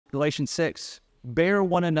Galatians 6, bear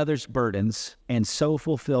one another's burdens and so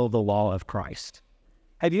fulfill the law of Christ.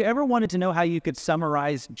 Have you ever wanted to know how you could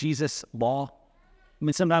summarize Jesus' law? I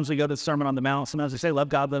mean, sometimes we go to the Sermon on the Mount. Sometimes we say, love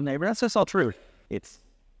God, love neighbor. That's all true. It's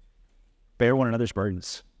bear one another's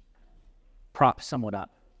burdens. Prop someone up.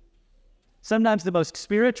 Sometimes the most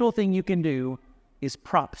spiritual thing you can do is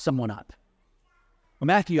prop someone up. Well,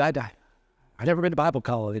 Matthew, I've never been to Bible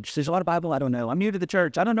college. There's a lot of Bible I don't know. I'm new to the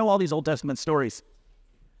church. I don't know all these Old Testament stories.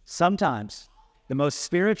 Sometimes the most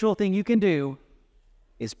spiritual thing you can do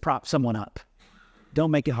is prop someone up. Don't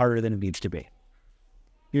make it harder than it needs to be.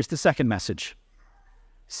 Here's the second message.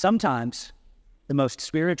 Sometimes the most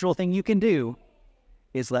spiritual thing you can do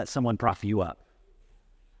is let someone prop you up.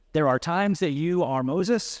 There are times that you are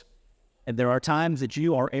Moses, and there are times that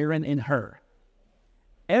you are Aaron and Hur.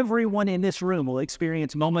 Everyone in this room will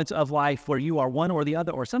experience moments of life where you are one or the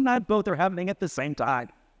other, or sometimes both are happening at the same time.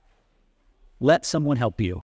 Let someone help you.